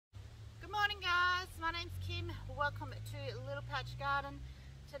my name's Kim. Welcome to Little Patch Garden.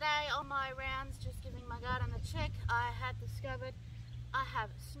 Today on my rounds, just giving my garden a check, I had discovered I have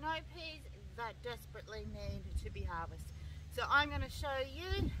snow peas that desperately need to be harvested. So I'm going to show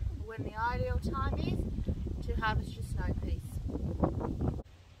you when the ideal time is to harvest your snow peas.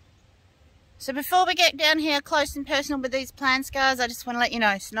 So before we get down here close and personal with these plants, guys, I just want to let you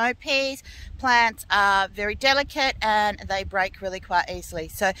know snow peas plants are very delicate and they break really quite easily.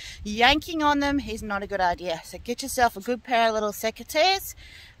 So yanking on them is not a good idea. So get yourself a good pair of little secateurs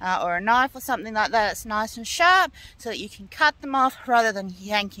or a knife or something like that that's nice and sharp so that you can cut them off rather than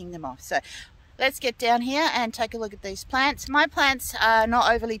yanking them off. So let's get down here and take a look at these plants. My plants are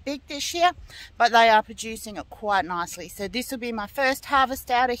not overly big this year, but they are producing it quite nicely. So this will be my first harvest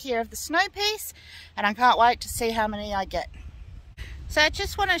out of here of the snow peas, and I can't wait to see how many I get. So I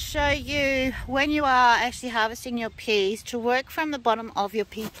just want to show you when you are actually harvesting your peas to work from the bottom of your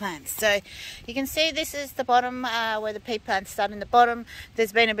pea plants. So you can see this is the bottom where the pea plants start in the bottom.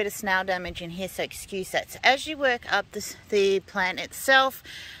 There's been a bit of snail damage in here, so excuse that. So as you work up the plant itself,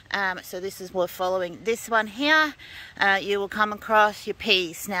 so this is we're following this one here, you will come across your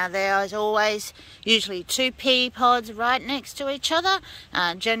peas. Now there is always usually two pea pods right next to each other,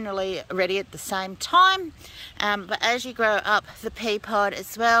 generally ready at the same time, but as you grow up the pea pod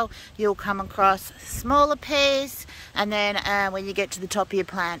as well, you'll come across smaller peas, and then when you get to the top of your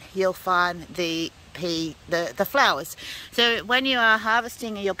plant you'll find the flowers. So when you are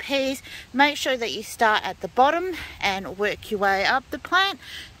harvesting your peas, make sure that you start at the bottom and work your way up the plant,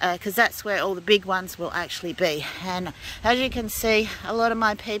 because that's where all the big ones will actually be. And as you can see, a lot of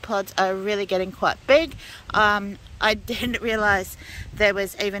my pea pods are really getting quite big. I didn't realize there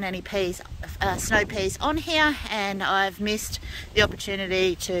was even any peas, snow peas on here, and I've missed the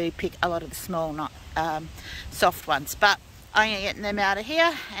opportunity to pick a lot of the small, not soft ones. But I'm going to get them out of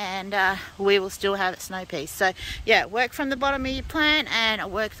here, and we will still have snow peas. So yeah, work from the bottom of your plant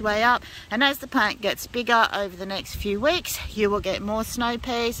and work the way up, and as the plant gets bigger over the next few weeks, you will get more snow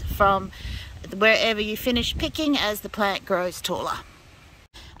peas from wherever you finish picking as the plant grows taller.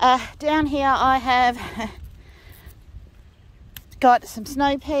 Down here I have got some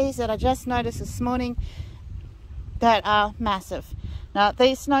snow peas that I just noticed this morning that are massive. Now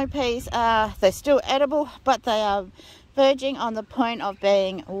these snow peas they're still edible, but they are verging on the point of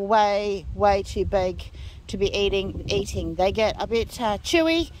being way too big to be eating. They get a bit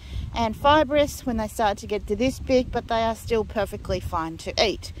chewy and fibrous when they start to get to this big, but they are still perfectly fine to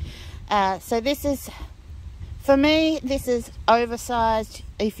eat. So this is, for me, this is oversized.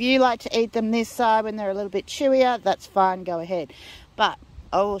 If you like to eat them this side when they're a little bit chewier, that's fine, go ahead. But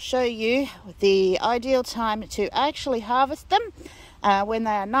I will show you the ideal time to actually harvest them when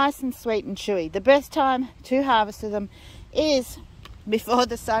they are nice and sweet and chewy. The best time to harvest them is before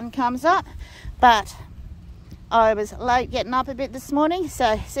the sun comes up, but I was late getting up a bit this morning,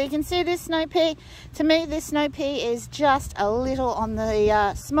 so you can see this snow pea. To me, this snow pea is just a little on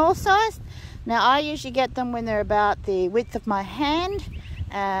the small size. Now I usually get them when they're about the width of my hand,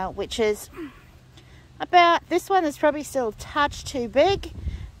 which is about, this one is probably still a touch too big,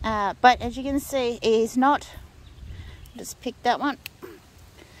 but as you can see, he is not, just pick that one,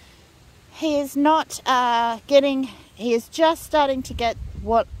 he is not he is just starting to get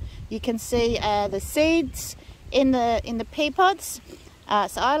what you can see the seeds in the pea pods.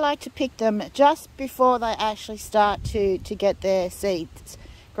 So I like to pick them just before they actually start to get their seeds,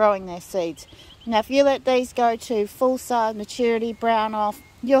 growing their seeds. Now if you let these go to full size maturity, brown off,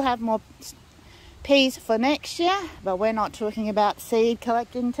 you'll have more peas for next year, but we're not talking about seed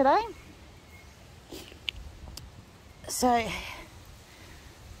collecting today. So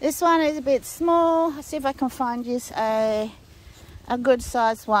this one is a bit small. I'll see if I can find you a good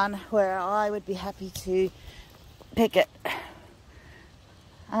sized one where I would be happy to pick it.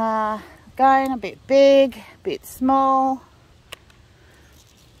 Going a bit big, a bit small.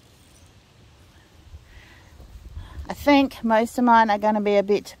 I think most of mine are going to be a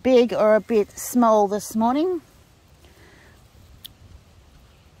bit big or a bit small this morning.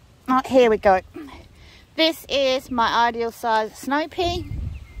 Oh, here we go. This is my ideal size snow pea.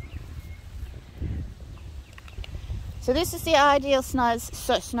 So this is the ideal snow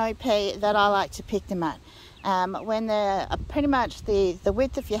pea that I like to pick them at. When they're pretty much the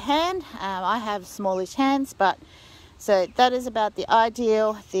width of your hand. I have smallish hands, but so that is about the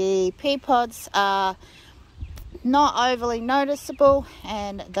ideal. The pea pods are not overly noticeable,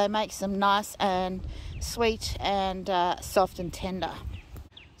 and they make them nice and sweet and soft and tender.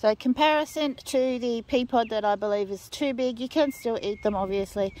 So comparison to the pea pod that I believe is too big, you can still eat them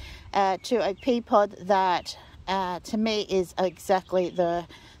obviously, to a pea pod that to me is exactly the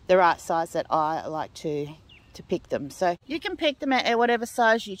the right size that I like to pick them. So you can pick them at whatever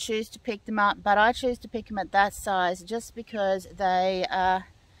size you choose to pick them up, but I choose to pick them at that size just because they're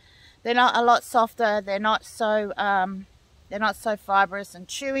not a lot softer. They're not so fibrous and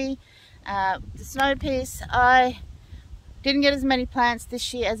chewy. The snow peas, I didn't get as many plants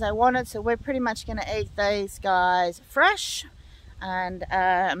this year as I wanted, so we're pretty much going to eat these guys fresh and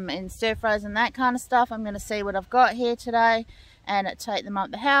in stir fries and that kind of stuff. I'm going to see what I've got here today and take them up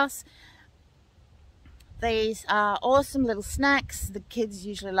the house. These are awesome little snacks. The kids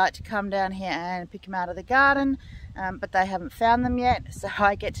usually like to come down here and pick them out of the garden, but they haven't found them yet, so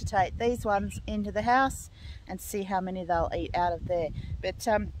I get to take these ones into the house and see how many they'll eat out of there. But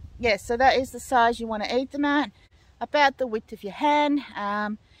yeah, so that is the size you want to eat them at, about the width of your hand.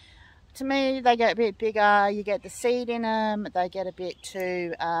 To me, they get a bit bigger. You get the seed in them. They get a bit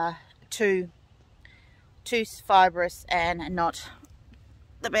too fibrous and not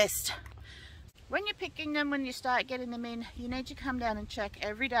the best. When you're picking them, when you start getting them in, you need to come down and check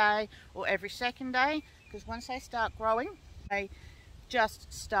every day or every second day, because once they start growing, they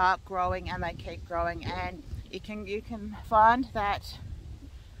just start growing and they keep growing, and you can find that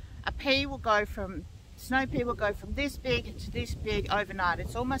a pea will go from, snow pea will go from this big to this big overnight.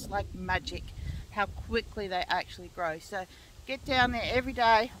 It's almost like magic how quickly they actually grow. So get down there every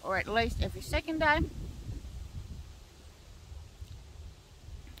day or at least every second day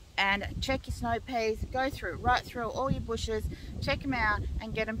and check your snow peas, go through right through all your bushes, check them out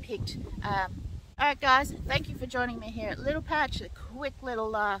and get them picked. Alright guys, thank you for joining me here at Little Patch, a quick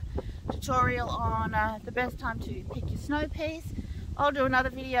little tutorial on the best time to pick your snow peas. I'll do another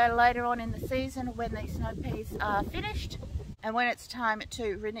video later on in the season when these snow peas are finished and when it's time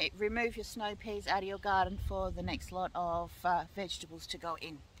to remove your snow peas out of your garden for the next lot of vegetables to go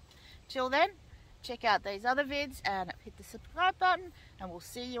in. Till then, check out these other vids and hit the subscribe button, and we'll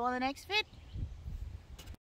see you on the next vid.